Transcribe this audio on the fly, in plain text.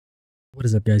What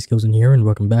is up, guys? IKillzoneI here, and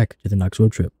welcome back to the Knox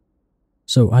Road Trip.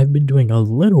 So, I've been doing a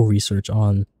little research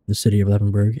on the city of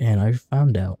Leavenworth, and I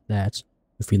found out that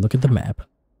if we look at the map,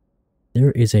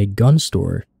 there is a gun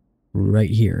store right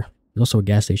here. There's also a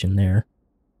gas station there.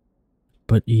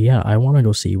 But yeah, I want to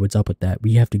go see what's up with that.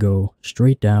 We have to go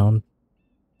straight down,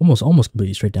 almost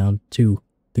completely straight down to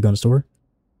the gun store.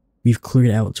 We've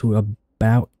cleared out to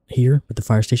about here, where the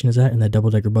fire station is at, and that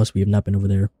double-decker bus. We have not been over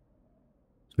there.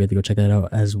 So we have to go check that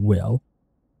out as well.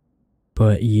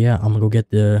 But yeah, I'm gonna go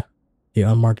get the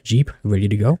unmarked Jeep ready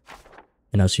to go.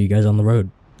 And I'll see you guys on the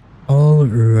road.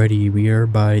 Alrighty, we are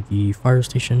by the fire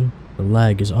station. The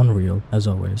lag is unreal, as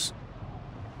always.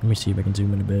 Let me see if I can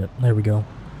zoom in a bit. There we go.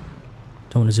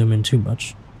 Don't want to zoom in too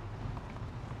much,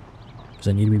 because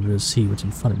I need to be able to see what's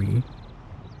in front of me.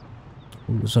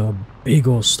 Ooh, there's a big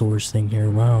old storage thing here.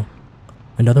 Wow.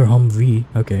 Another Humvee.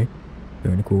 Okay.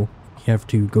 Very cool. You have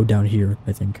to go down here,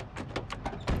 I think.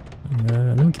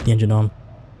 Let me get the engine on.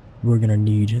 We're gonna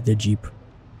need the Jeep.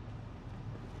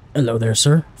 Hello there,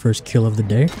 sir. First kill of the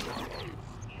day.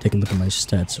 Take a look at my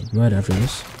stats right after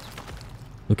this.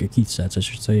 Look at Keith's stats, I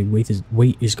should say.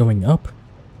 Weight is going up.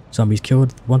 Zombies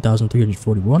killed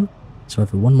 1,341. Survived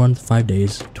for 1 month, 5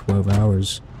 days, 12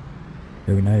 hours.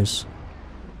 Very nice.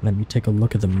 Let me take a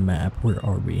look at the map. Where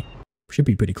are we? Should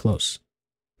be pretty close.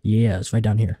 Yeah, it's right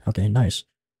down here. Okay, nice.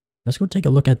 Let's go take a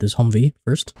look at this Humvee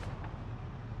first.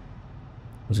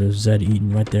 There's a Zed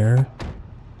Eaton right there.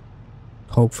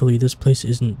 Hopefully this place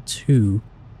isn't too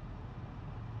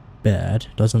bad.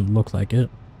 Doesn't look like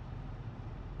it.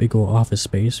 Big old office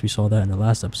space. We saw that in the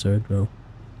last episode. Well,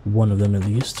 one of them at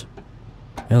least.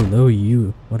 Hello,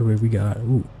 you. What do we got?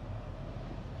 Ooh.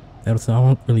 I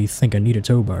don't really think I need a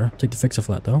tow bar. Take the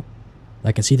fix-a-flat though.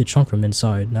 I can see the trunk from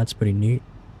inside. That's pretty neat.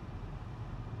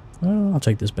 I'll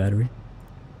take this battery.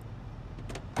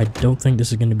 I don't think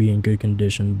this is going to be in good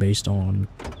condition based on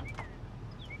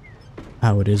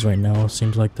how it is right now.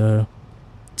 Seems like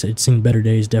it's seen better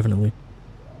days, definitely.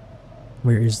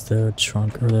 Where is the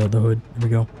trunk, or the hood? There we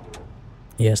go.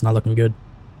 Yeah, it's not looking good.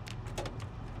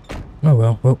 Oh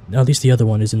well. Well, at least the other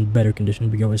one is in better condition.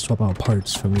 We can always swap out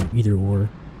parts from either or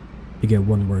to get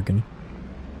one working.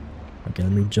 Okay,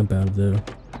 let me jump out of the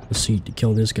seat to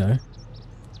kill this guy.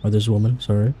 Or this woman,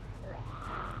 sorry.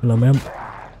 Hello, ma'am.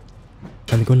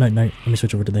 Time to go night-night. Let me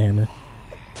switch over to the hammer.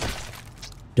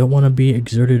 Don't want to be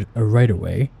exerted right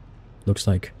away. Looks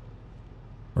like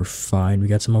we're fine. We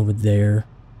got some over there.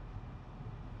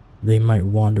 They might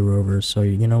wander over, so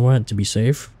you know what? To be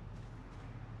safe,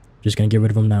 just gonna get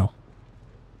rid of them now.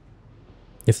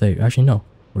 If they... Actually, no.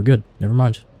 We're good. Never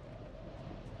mind.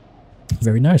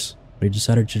 Very nice. They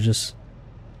decided to just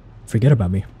forget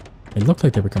about me. It looked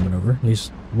like they were coming over. At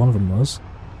least one of them was.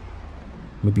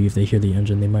 Maybe if they hear the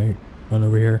engine, they might run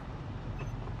over here.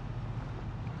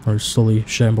 Or slowly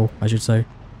shamble, I should say.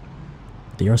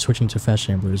 They are switching to fast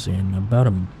shamblers in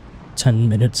about 10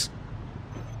 minutes.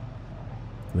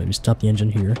 Let me stop the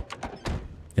engine here.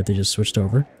 Yep, they just switched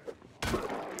over.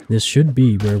 This should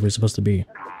be where we're supposed to be.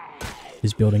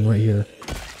 This building right here.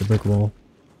 The brick wall.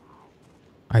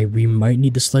 We might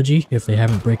need the sledgy if they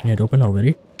haven't broken it open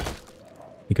already.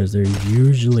 Because they're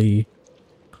usually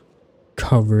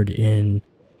covered in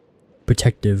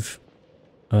protective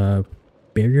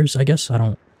barriers, I guess. I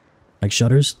don't... Like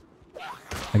shutters.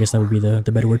 I guess that would be the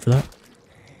better word for that.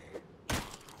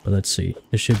 But let's see.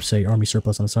 It should say Army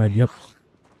surplus on the side. Yep.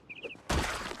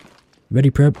 Ready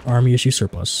prep, Army issue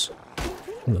surplus.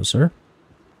 Hello, sir.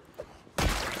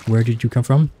 Where did you come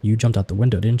from? You jumped out the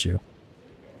window, didn't you?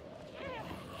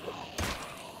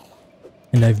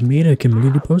 And I've made a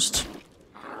community post,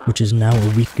 which is now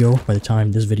a week ago by the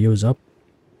time this video is up.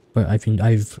 But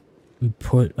I've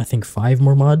put, I think, 5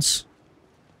 more mods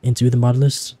into the mod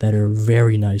list that are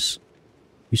very nice.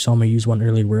 You saw me use one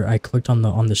earlier where I clicked on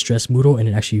the stress moodle and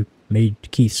it actually made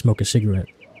Keith smoke a cigarette.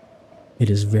 It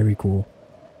is very cool.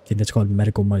 I think that's called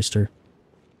Medical Meister.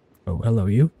 Oh, hello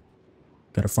you.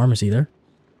 Got a pharmacy there.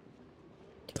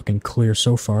 Looking clear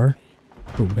so far.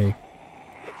 Oh, hey.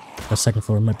 That second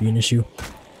floor might be an issue.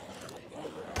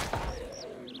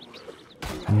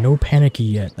 No panicky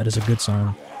yet. That is a good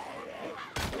sign.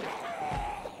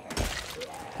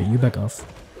 Okay, you back off.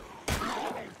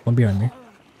 One behind me.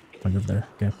 One over there.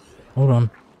 Okay. Hold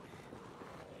on.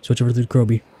 Switch over to the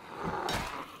Kroby.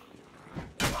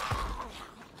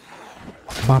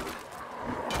 Bop.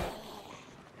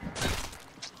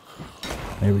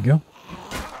 There we go.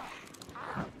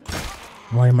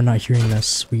 Why am I not hearing that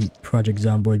sweet Project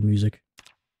Zomboid music?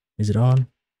 Is it on?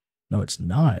 No, it's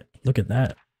not. Look at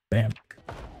that. Bam.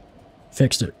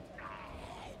 Fixed it.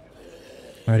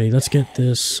 Alrighty, let's get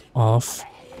this off.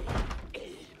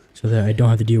 so that I don't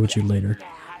have to deal with you later.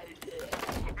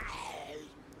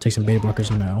 Take some beta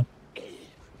blockers now.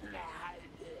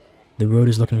 The road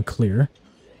is looking clear.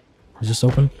 Is this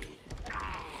open?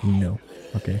 No.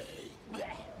 Okay.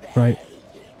 Right.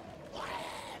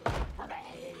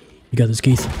 You got this,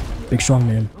 Keith. Big strong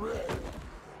man.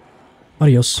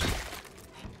 Adios.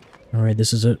 Alright,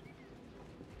 this is it.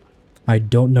 I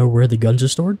don't know where the guns are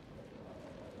stored.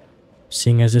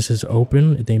 Seeing as this is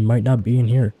open, they might not be in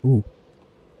here. Ooh.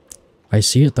 I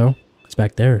see it though. It's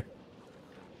back there.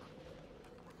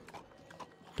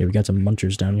 Okay, we got some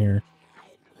munchers down here.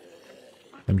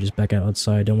 I'm just back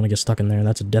outside. Don't want to get stuck in there.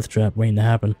 That's a death trap waiting to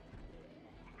happen.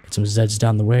 Got some Zeds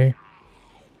down the way.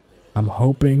 I'm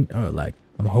hoping,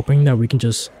 I'm hoping that we can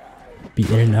just be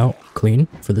in and out clean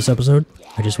for this episode.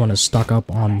 I just want to stock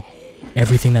up on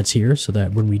everything that's here so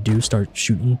that when we do start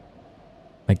shooting,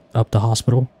 like, up the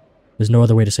hospital, there's no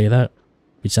other way to say that.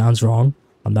 It sounds wrong.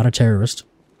 I'm not a terrorist.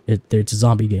 It's a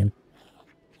zombie game.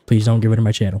 Please don't give it to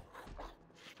my channel.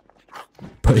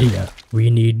 But yeah, we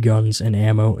need guns and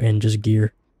ammo and just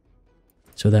gear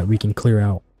so that we can clear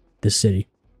out this city.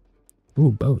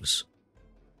 Ooh, bows.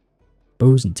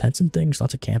 Bows and tents and things.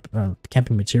 Lots of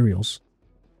camping materials.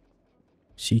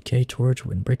 CK torch,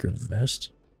 windbreaker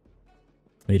vest.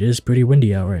 It is pretty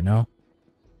windy out right now.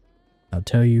 I'll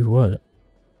tell you what.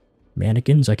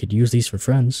 Mannequins, I could use these for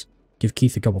friends. Give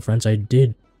Keith a couple friends. I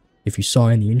did. If you saw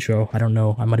in the intro, I don't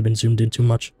know. I might have been zoomed in too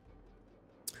much.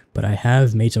 But I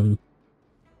have made some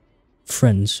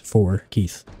friends for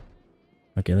Keith.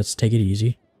 Okay, let's take it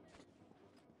easy.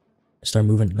 Start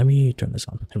moving. Let me turn this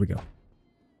on. Here we go.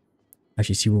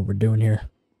 Actually see what we're doing here.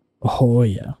 Oh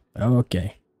yeah.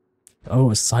 Okay.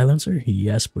 Oh, a silencer?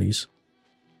 Yes, please.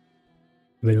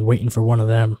 I've been waiting for one of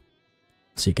them.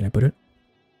 Let's see, can I put it?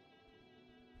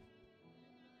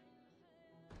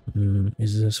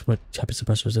 Is this what type of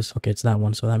suppressor is this? Okay, it's that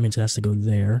one, so that means it has to go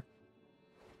there.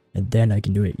 And then I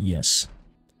can do it. Yes.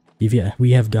 Yeah,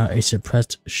 we have got a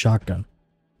suppressed shotgun.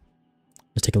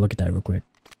 Let's take a look at that real quick.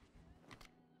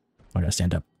 I gotta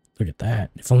stand up. Look at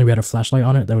that. If only we had a flashlight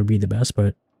on it, that would be the best,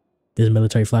 but this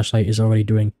military flashlight is already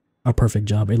doing a perfect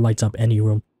job. It lights up any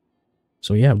room.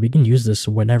 So yeah, we can use this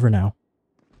whenever now.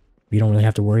 We don't really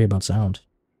have to worry about sound.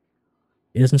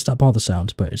 It doesn't stop all the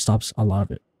sounds, but it stops a lot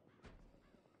of it.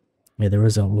 Yeah, there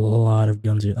is a lot of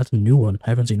guns here. That's a new one. I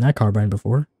haven't seen that carbine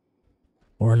before.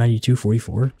 Or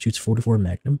 92-44. Shoots 44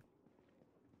 Magnum.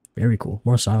 Very cool.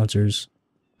 More silencers.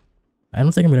 I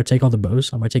don't think I'm going to take all the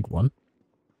bows. I might take one.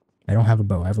 I don't have a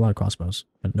bow. I have a lot of crossbows,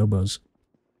 but no bows.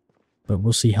 But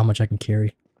we'll see how much I can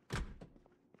carry.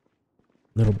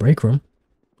 Little break room.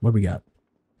 What we got?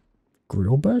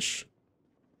 Grill bush?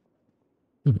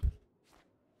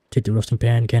 Take the roasting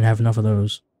pan. Can't have enough of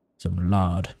those. Some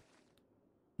lard.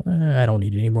 I don't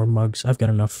need any more mugs. I've got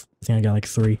enough. I think I got like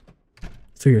 3.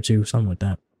 3 or 2, something like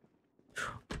that.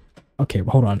 Okay,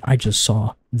 hold on. I just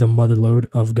saw the mother load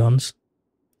of guns.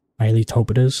 I at least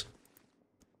hope it is.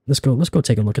 Let's go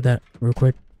take a look at that real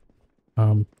quick.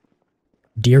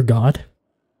 Dear God,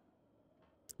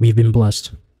 we've been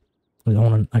blessed.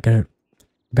 I gotta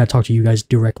talk to you guys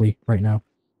directly right now.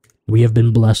 We have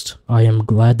been blessed. I am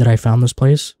glad that I found this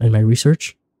place in my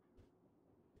research.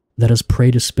 Let us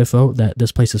pray to Spiffo that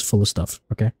this place is full of stuff,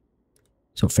 okay?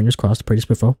 So fingers crossed, pray to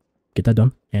Spiffo. Get that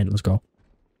done, and let's go.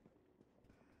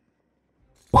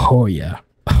 Oh yeah.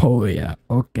 Oh yeah.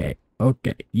 Okay.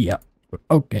 Okay. Yeah.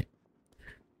 Okay.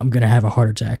 I'm gonna have a heart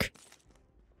attack.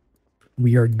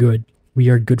 We are good. We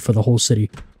are good for the whole city.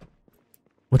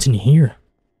 What's in here?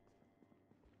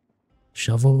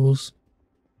 Shovels.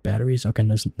 Batteries. Okay,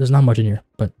 there's not much in here,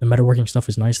 but the metalworking stuff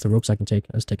is nice. The ropes I can take.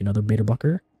 Let's take another beta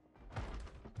blocker.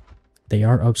 They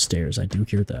are upstairs. I do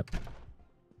hear that.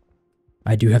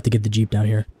 I do have to get the Jeep down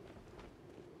here.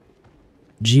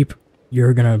 Jeep,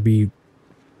 you're gonna be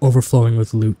overflowing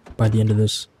with loot by the end of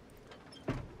this.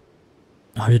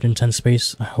 110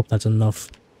 space. I hope that's enough.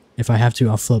 If I have to,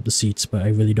 I'll fill up the seats, but I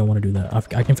really don't want to do that.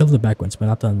 I can fill the back ones, but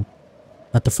not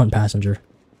the front passenger.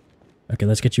 Okay,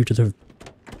 let's get you to the...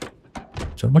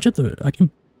 So much of the... I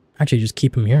can actually just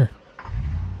keep him here.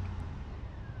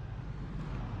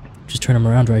 Just turn him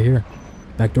around right here.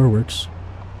 Back door works.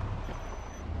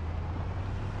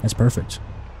 That's perfect.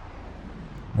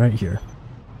 Right here.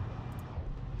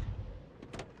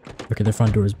 Okay, the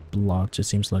front door is blocked, it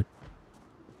seems like.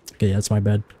 Okay, yeah, that's my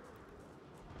bad.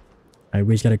 Alright,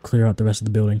 we just gotta clear out the rest of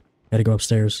the building. Gotta go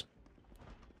upstairs.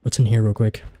 What's in here real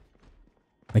quick?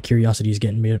 My curiosity is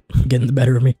getting the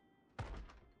better of me.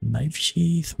 Knife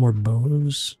sheath, more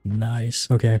bows.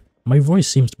 Nice. Okay, my voice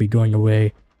seems to be going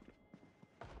away.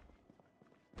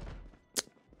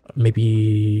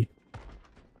 Maybe...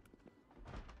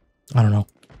 I don't know.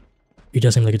 It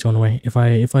does seem like it's going away. If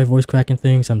I voice cracking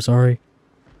things, I'm sorry.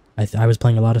 I was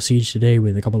playing a lot of Siege today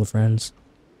with a couple of friends,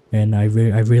 and I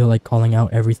really like calling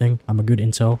out everything. I'm a good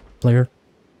intel player.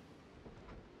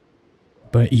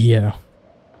 But yeah,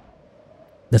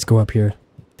 let's go up here.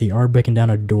 They are breaking down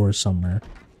a door somewhere.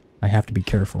 I have to be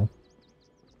careful.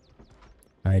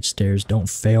 Alright, stairs, don't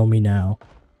fail me now.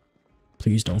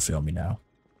 Please don't fail me now.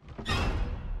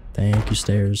 Thank you,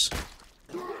 stairs.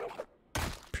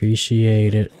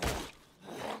 Appreciate it.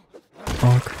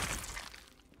 Bonk.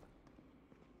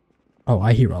 Oh,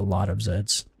 I hear a lot of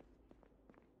Zeds.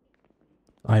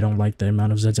 I don't like the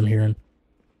amount of Zeds I'm hearing.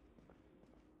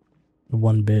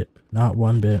 One bit. Not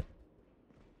one bit.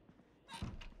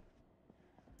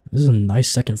 This is a nice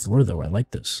second floor, though. I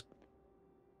like this.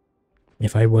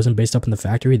 If I wasn't based up in the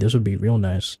factory, this would be real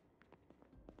nice.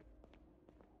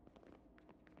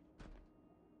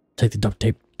 Take the duct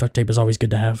tape. Duct tape is always good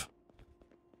to have.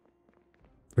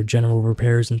 For general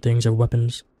repairs and things of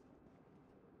weapons.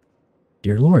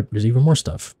 Dear Lord, there's even more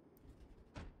stuff.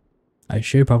 I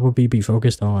should probably be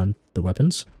focused on the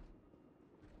weapons.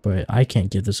 But I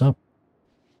can't give this up.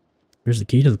 Here's the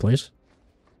key to the place.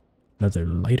 Another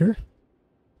lighter.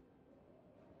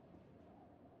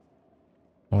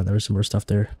 Oh, there was some more stuff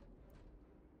there.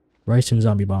 Rice and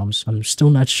zombie bombs. I'm still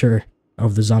not sure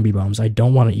of the zombie bombs. I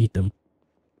don't want to eat them.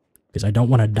 Because I don't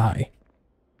want to die.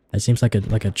 That seems like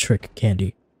a trick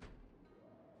candy.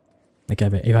 Like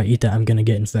if I eat that, I'm gonna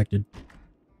get infected.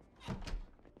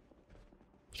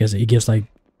 Because it gives like...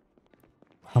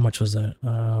 How much was that?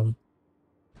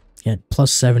 Yeah,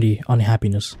 plus 70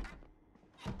 unhappiness.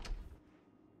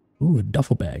 Ooh, a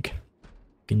duffel bag.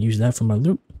 Can use that for my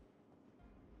loot.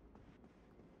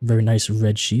 Very nice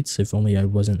red sheets. If only I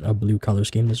wasn't a blue color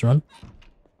scheme this run.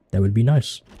 That would be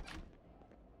nice.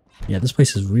 Yeah, this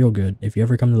place is real good. If you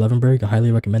ever come to Leavenburg, I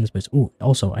highly recommend this place. Ooh,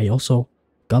 also, I also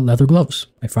got leather gloves.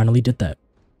 I finally did that.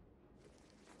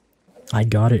 I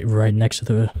got it right next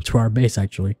to our base,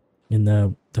 actually. In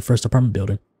the first apartment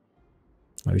building.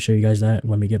 I will show you guys that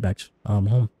when we get back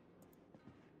home.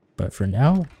 But for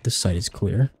now, this side is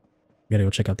clear. We gotta go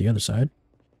check out the other side.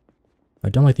 I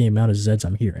don't like the amount of Zeds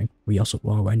I'm hearing. We also...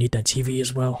 Whoa, I need that TV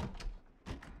as well.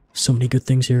 So many good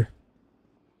things here.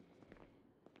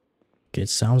 Okay, it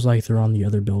sounds like they're on the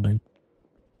other building.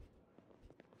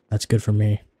 That's good for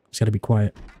me. Just gotta be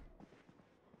quiet.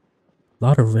 A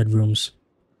lot of red rooms.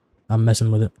 I'm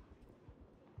messing with it.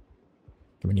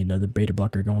 We need another beta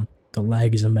blocker going. The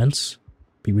lag is immense.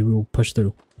 But we will push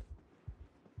through.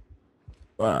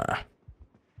 Ah.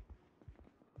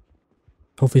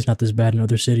 Hopefully it's not this bad in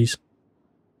other cities.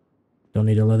 Don't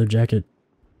need a leather jacket.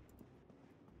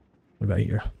 What about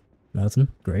here? Nothing.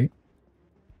 Great.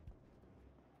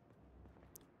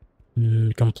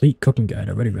 Complete cooking guide.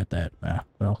 I already read that. Ah,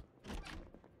 well.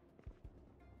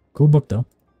 Cool book, though.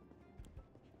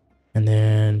 And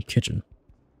then kitchen.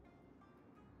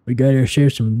 We gotta share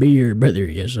some beer, brother.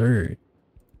 Yes, sir.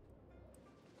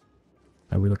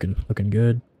 Are we looking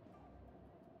good?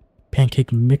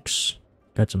 Pancake mix.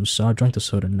 Got some soda. Drunk the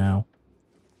soda now.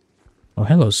 Oh,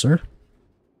 hello, sir.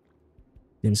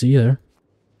 Didn't see you there.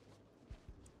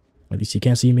 At least you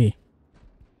can't see me.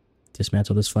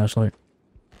 Dismantle this flashlight.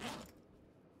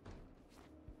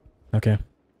 Okay.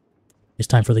 It's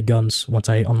time for the guns once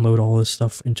I unload all this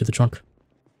stuff into the trunk.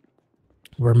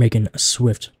 We're making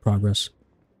swift progress.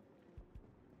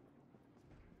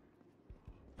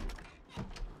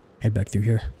 Head back through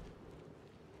here.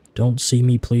 Don't see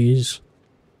me, please.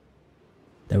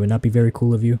 That would not be very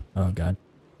cool of you. Oh, God.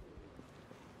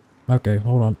 Okay,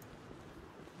 hold on.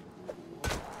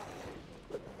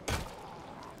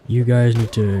 You guys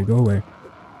need to go away.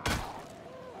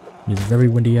 It's very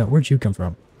windy out. Where'd you come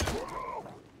from?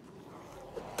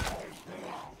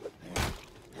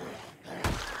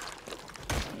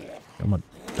 Come on.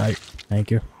 Die.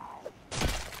 Thank you.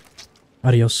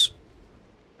 Adios.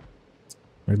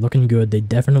 They're looking good. They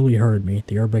definitely heard me.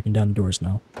 They are breaking down the doors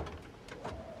now.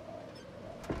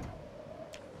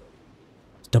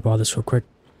 Let's dump all this real quick.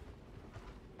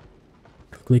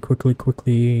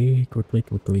 Quickly.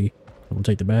 We'll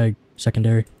take the bag.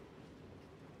 Secondary.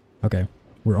 Okay.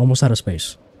 We're almost out of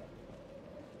space.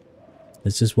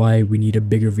 This is why we need a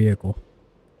bigger vehicle.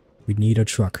 We need a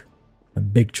truck. A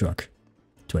big truck.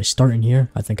 Do I start in here?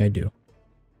 I think I do.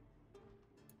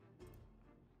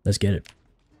 Let's get it.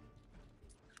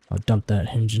 I'll dump that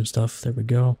hinge and stuff. There we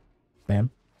go.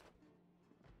 Bam.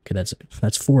 Okay,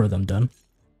 that's 4 of them done.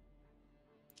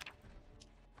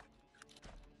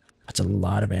 That's a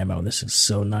lot of ammo. This is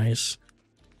so nice.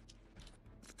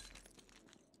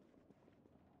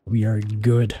 We are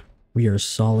good. We are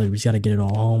solid. We just gotta get it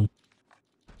all home.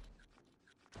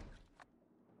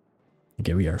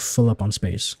 Okay, we are full up on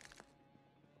space.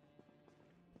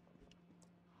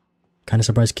 Kind of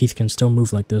surprised Keith can still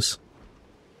move like this.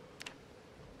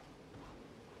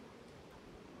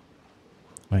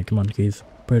 Alright, come on, Keith.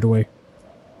 Put it away.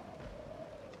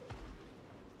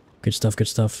 Good stuff, good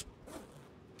stuff.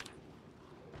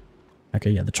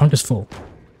 Okay, yeah, the trunk is full.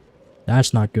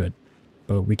 That's not good,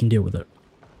 but we can deal with it.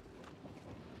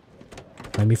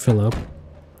 Let me fill up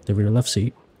the rear left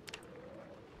seat.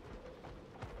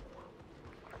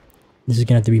 This is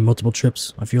gonna have to be multiple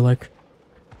trips, I feel like.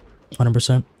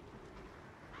 100%.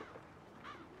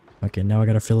 Okay, now I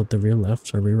gotta fill up the rear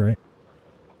left or rear right.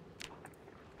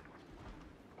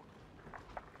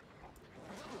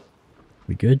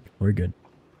 We good? We're good.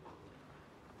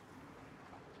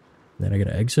 Then I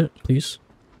gotta exit, please.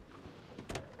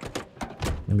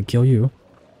 Let me kill you.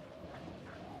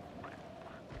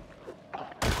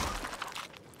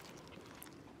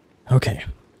 Okay.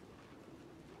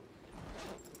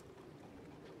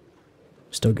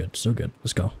 Still good, still good.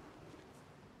 Let's go.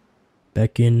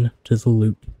 Back in to the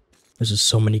loot. There's just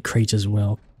so many crates as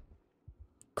well.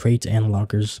 Crates and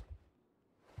lockers.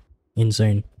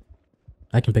 Insane.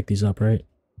 I can pick these up, right?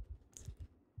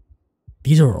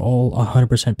 These are all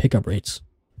 100% pickup rates.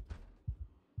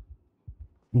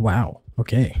 Wow.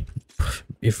 Okay.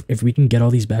 If we can get all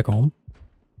these back home,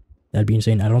 that'd be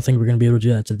insane. I don't think we're gonna be able to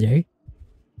do that today,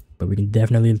 but we can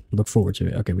definitely look forward to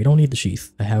it. Okay, we don't need the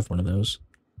sheath. I have one of those.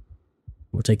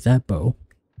 We'll take that bow,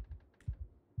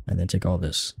 and then take all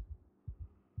this.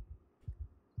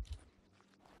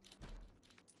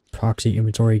 Proxy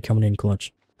inventory coming in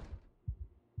clutch.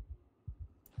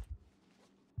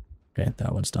 Okay,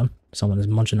 that one's done. Someone is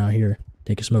munching out here.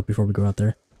 Take a smoke before we go out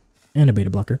there. And a beta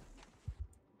blocker.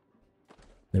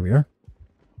 There we are.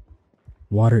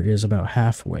 Water is about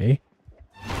halfway.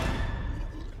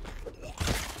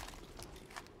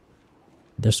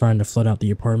 They're starting to flood out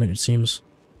the apartment, it seems.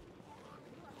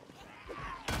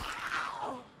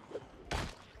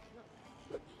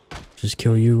 Just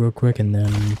kill you real quick and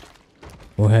then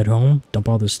we'll head home, dump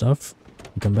all this stuff,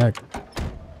 and come back.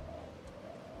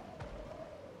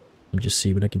 Let me just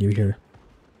see what I can do here.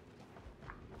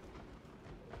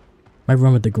 Might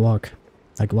run with the Glock.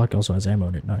 That Glock also has ammo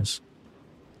in it, nice.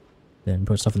 Then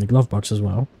put stuff in the glove box as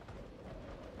well.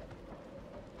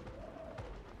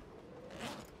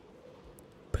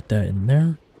 Put that in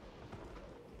there.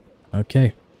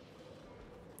 Okay.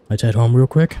 Let's head home real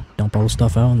quick, dump all the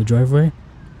stuff out in the driveway,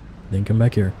 then come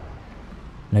back here.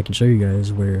 And I can show you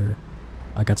guys where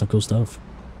I got some cool stuff.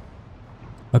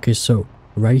 Okay, so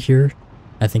right here,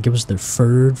 I think it was the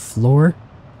third floor.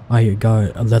 I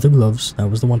got leather gloves, that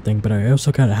was the one thing, but I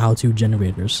also got how-to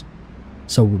generators.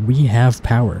 So we have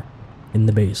power in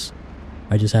the base.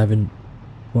 I just haven't,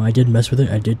 well, I did mess with it.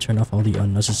 I did turn off all the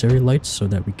unnecessary lights so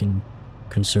that we can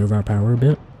conserve our power a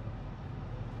bit.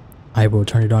 I will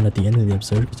turn it on at the end of the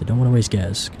episode because I don't want to waste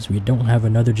gas, because we don't have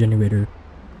another generator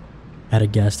at a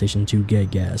gas station to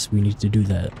get gas. We need to do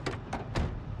that.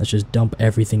 Let's just dump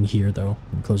everything here though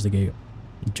and close the gate.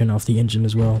 And turn off the engine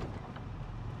as well.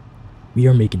 We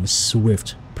are making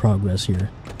swift progress here.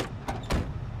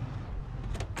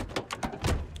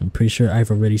 I'm pretty sure I've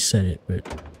already said it,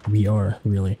 but we are,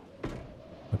 really.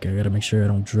 Okay, I gotta make sure I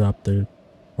don't drop the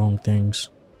wrong things.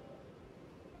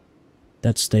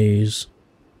 That stays.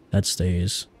 That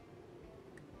stays.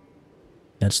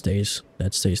 That stays.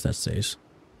 That stays. That stays.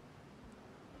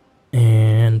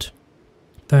 And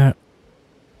that.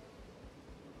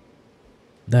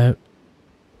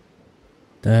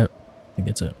 I think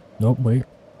that's it. Nope, wait.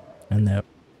 And that.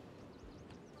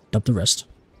 Dump the rest.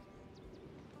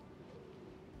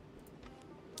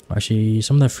 Actually,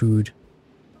 some of that food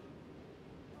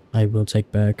I will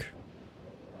take back.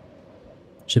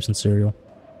 Chips and cereal.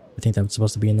 I think that was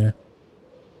supposed to be in there.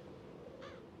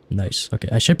 Nice. Okay,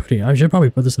 I should probably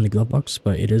put this in the glove box,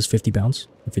 but it is 50 pounds,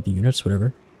 50 units,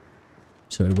 whatever.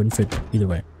 So it wouldn't fit either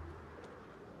way.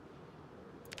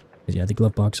 Yeah, the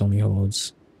glove box only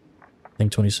holds, I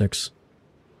think, 26.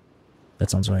 That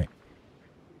sounds right.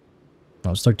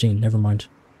 Oh, it's 13. Never mind.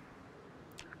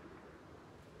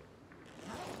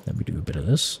 Let me do a bit of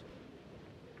this.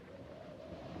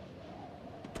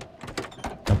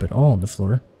 Dump it all on the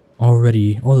floor.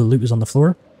 Already, all the loot is on the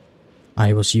floor.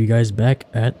 I will see you guys back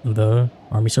at the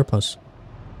army surplus.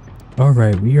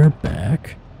 Alright, we are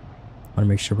back. I want to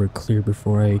make sure we're clear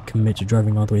before I commit to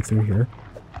driving all the way through here.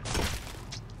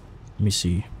 Let me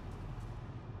see.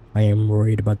 I am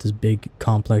worried about this big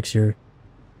complex here.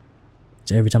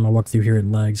 So every time I walk through here, it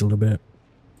lags a little bit.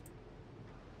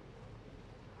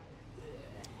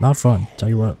 Not fun, tell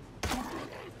you what.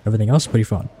 Everything else, pretty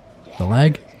fun. The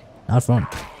lag, not fun.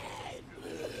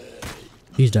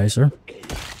 Please die, sir.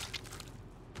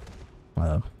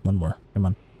 One more. Come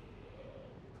on.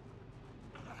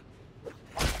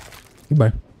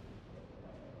 Goodbye.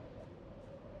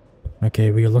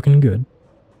 Okay, we are looking good.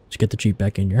 Let's get the Jeep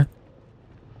back in here.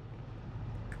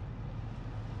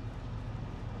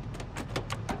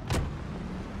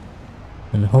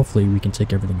 And hopefully we can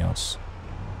take everything else.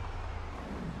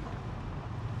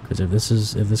 Because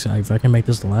if I can make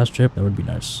this the last trip, that would be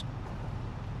nice.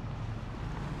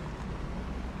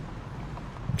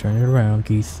 Turn it around,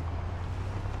 Keith.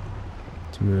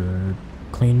 To a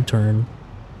clean turn.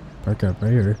 Park up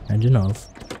right here. Engine off.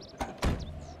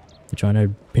 You're trying to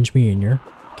pinch me in here.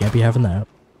 Can't be having that.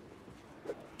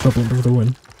 Trouble for the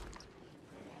win.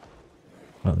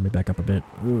 Oh, let me back up a bit.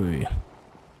 Ooh.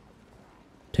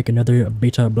 Take another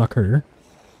beta blocker.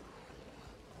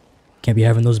 Can't be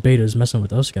having those betas messing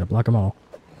with us. Gotta block them all.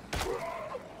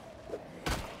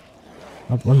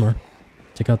 Oh, one more.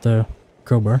 Take out the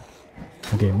crowbar.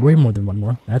 Okay, way more than one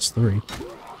more. That's 3.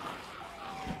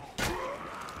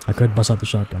 I could bust out the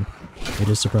shotgun. It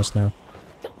is suppressed now.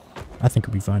 I think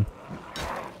it'll be fine.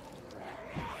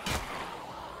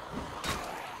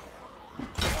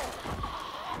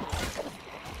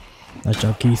 Nice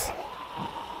job, Keith.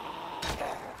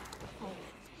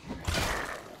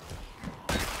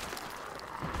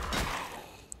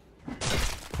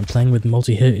 And playing with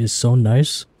multi-hit is so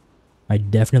nice. I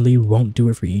definitely won't do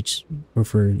it for each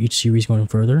series going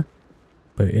further,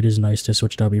 but it is nice to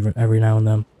switch it up even every now and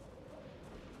then.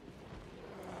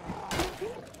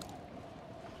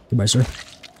 Goodbye, sir.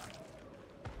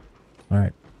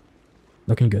 Alright.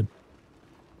 Looking good.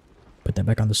 Put that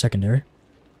back on the secondary.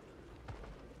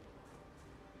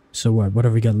 So what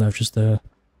have we got left? Just the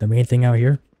main thing out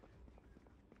here?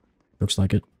 Looks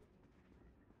like it.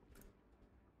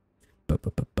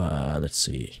 Let's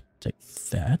see. Take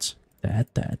that.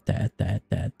 That.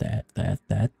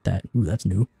 Ooh, that's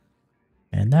new.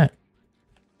 And that.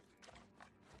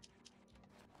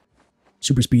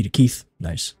 Super speed to Keith.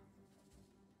 Nice.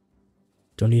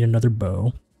 Don't need another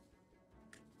bow.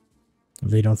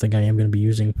 They don't think I am going to be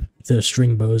using the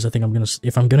string bows. I think I'm going to...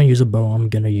 If I'm going to use a bow, I'm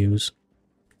going to use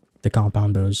the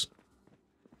compound bows.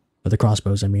 Or the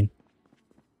crossbows, I mean.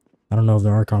 I don't know if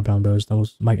there are compound bows.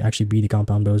 Those might actually be the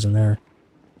compound bows in there.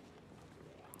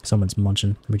 Someone's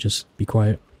munching. Let me just be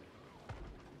quiet.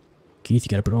 Keith, you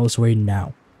gotta put all this away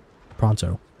now.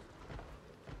 Pronto.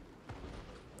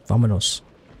 Vamonos.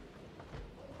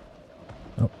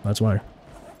 Oh, that's why.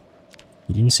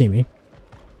 You didn't see me.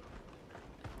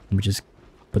 Let me just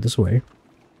put this away.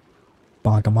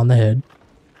 Bonk him on the head.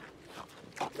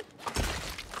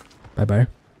 Bye-bye.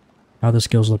 How are the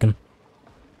skills looking?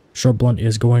 Short blunt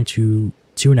is going to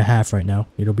 2.5 right now.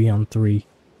 It'll be on 3.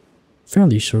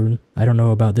 Fairly soon. I don't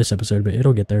know about this episode, but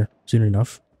it'll get there soon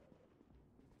enough.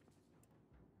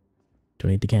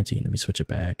 Don't need the canteen. Let me switch it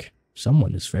back.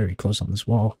 Someone is very close on this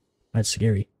wall. That's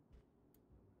scary.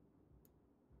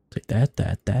 Take that.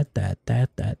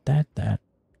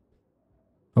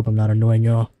 Hope I'm not annoying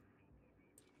y'all.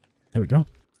 There we go.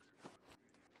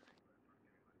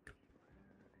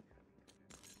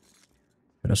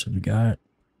 What else have we got?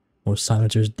 More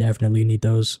silencers. Definitely need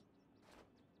those.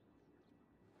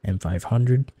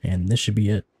 M500, and this should be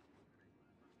it.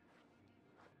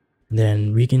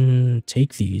 Then we can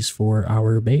take these for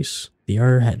our base.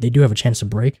 They do have a chance to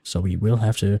break, so we will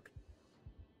have to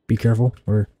be careful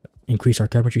or increase our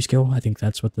carpentry skill. I think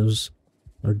that's what those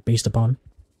are based upon.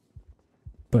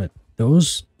 But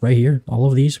those right here, all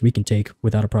of these, we can take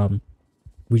without a problem.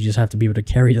 We just have to be able to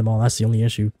carry them all. That's the only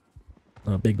issue.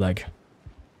 Oh, big leg.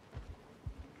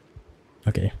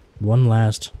 Okay, one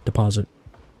last deposit.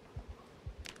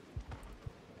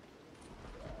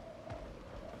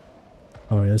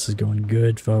 Oh, this is going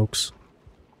good, folks.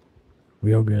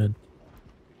 Real good.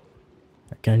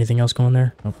 Got anything else going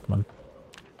there? Oh, come on.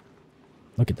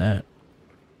 Look at that.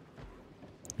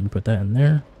 Let me put that in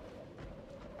there.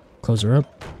 Close her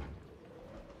up.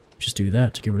 Just do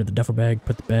that to get rid of the duffel bag.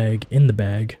 Put the bag in the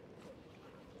bag.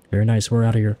 Very nice. We're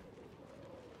out of here.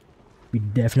 We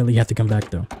definitely have to come back,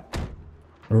 though.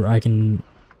 Or I can...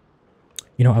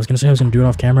 You know, I was going to say I was going to do it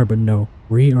off camera, but no.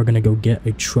 We are going to go get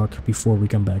a truck before we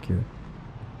come back here.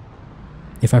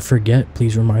 If I forget,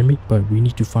 please remind me, but we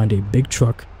need to find a big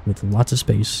truck with lots of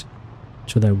space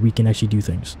so that we can actually do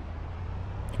things.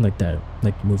 Like that.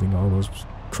 Like moving all those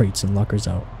crates and lockers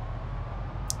out.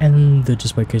 And the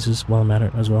display cases while I'm at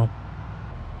it as well.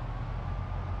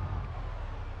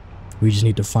 We just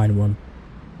need to find one.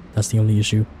 That's the only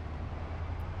issue.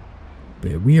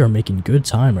 But we are making good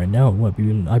time right now. What,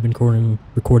 I've been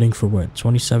recording for what,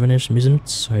 27-ish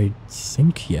minutes? I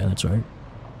think, yeah, that's right.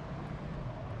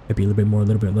 Maybe a little bit more, a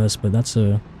little bit less, but that's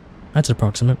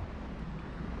approximate.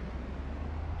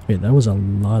 Okay, that was a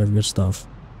lot of good stuff.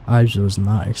 I was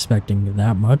not expecting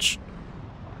that much,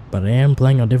 but I am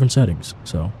playing on different settings,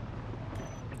 so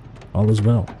all is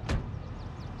well.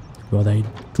 Well,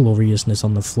 that gloriousness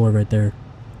on the floor right there.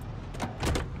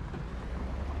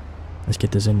 Let's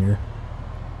get this in here.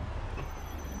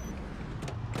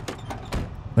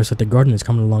 Looks like the garden is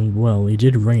coming along well. It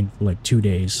did rain for like 2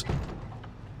 days,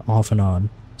 off and on,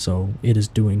 so it is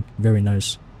doing very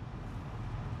nice.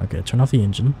 Okay, turn off the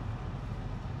engine.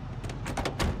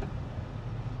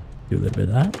 Do a little bit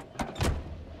of that.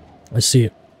 Let's see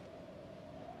it.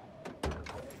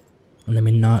 And let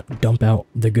me not dump out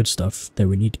the good stuff that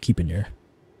we need to keep in here.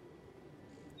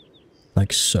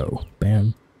 Like so.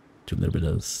 Bam. Do a little bit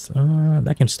of...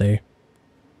 that can stay.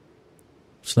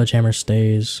 Sledgehammer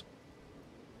stays.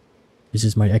 This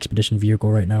is my expedition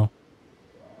vehicle right now.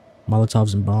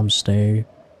 Molotovs and bombs stay.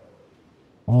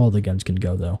 All the guns can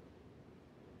go, though.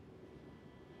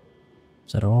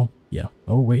 Is that all? Yeah.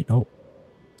 Oh, wait, no.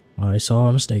 I saw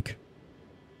a mistake.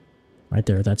 Right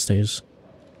there, that stays.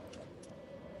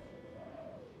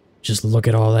 Just look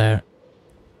at all that.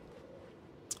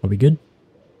 Are we good?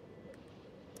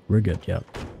 We're good, yeah.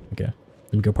 Okay.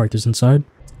 Let me go park this inside.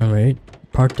 Alright.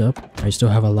 Parked up. I still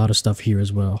have a lot of stuff here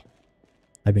as well.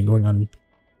 I've been going on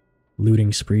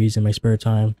looting sprees in my spare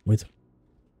time with...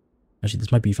 Actually,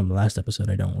 this might be from the last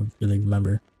episode. I don't really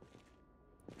remember.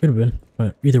 Could have been,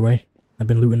 but either way, I've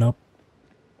been looting up.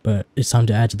 But it's time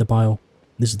to add to the pile.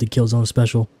 This is the Killzone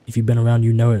special. If you've been around,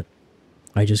 you know it.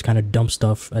 I just kind of dump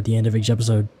stuff at the end of each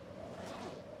episode.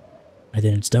 And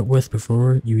then it's dealt with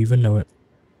before you even know it.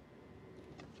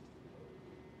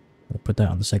 I'll put that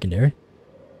on the secondary.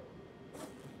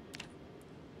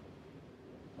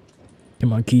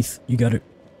 Come on, Keith. You got it.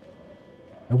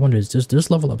 I wonder, does this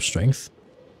level up strength?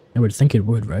 I would think it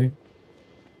would, right?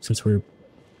 Since we're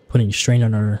putting strain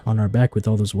on our back with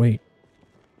all this weight.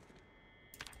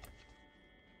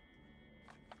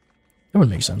 That would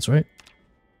make sense, right?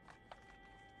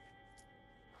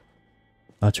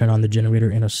 I'll turn on the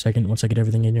generator in a second once I get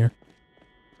everything in here.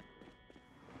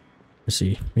 Let's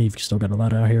see. We've still got a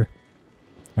lot out here.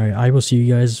 Alright, I will see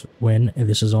you guys when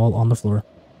this is all on the floor.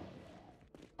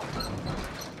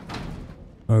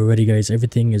 Alrighty guys,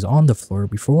 everything is on the floor.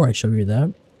 Before I show you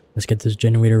that, let's get this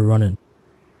generator running.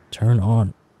 Turn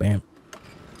on. Bam.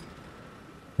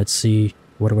 Let's see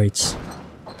what awaits.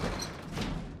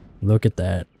 Look at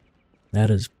that. That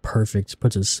is perfect.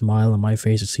 Puts a smile on my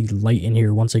face to see light in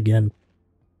here once again.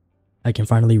 I can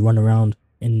finally run around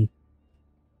in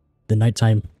the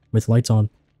nighttime with lights on.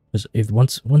 Because if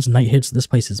once night hits, this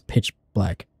place is pitch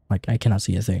black. Like, I cannot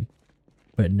see a thing.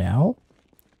 But now,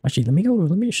 actually,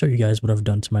 let me show you guys what I've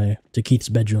done to Keith's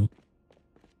bedroom.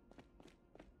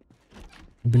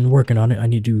 I've been working on it. I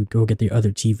need to go get the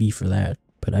other TV for that.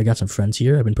 But I got some friends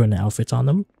here. I've been putting the outfits on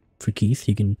them for Keith.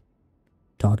 He can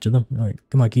talk to them. Alright,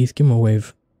 come on, Keith. Give him a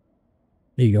wave.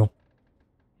 There you go.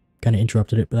 Kind of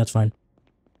interrupted it, but that's fine.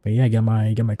 But yeah, I got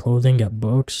my clothing, got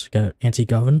books, got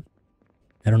antique oven.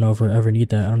 I don't know if we'll ever need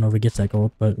that. I don't know if it gets that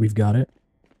gold, but we've got it.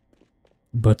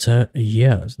 But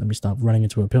yeah, let me stop running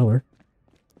into a pillar.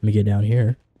 Let me get down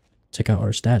here. Check out our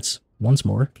stats once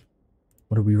more.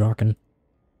 What are we rocking?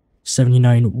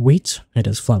 79 weight. It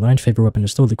has flatlined. Favorite weapon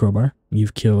is still the crowbar.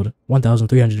 You've killed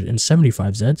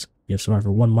 1,375 Zeds. You have survived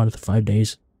for 1 month, 5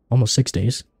 days, almost 6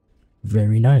 days.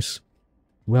 Very nice.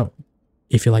 Well,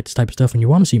 if you like this type of stuff and you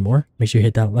want to see more, make sure you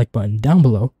hit that like button down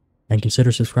below and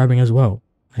consider subscribing as well.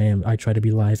 I try to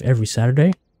be live every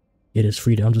Saturday. It is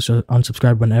free to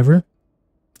unsubscribe whenever,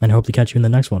 and I hope to catch you in the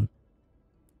next one.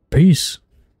 Peace.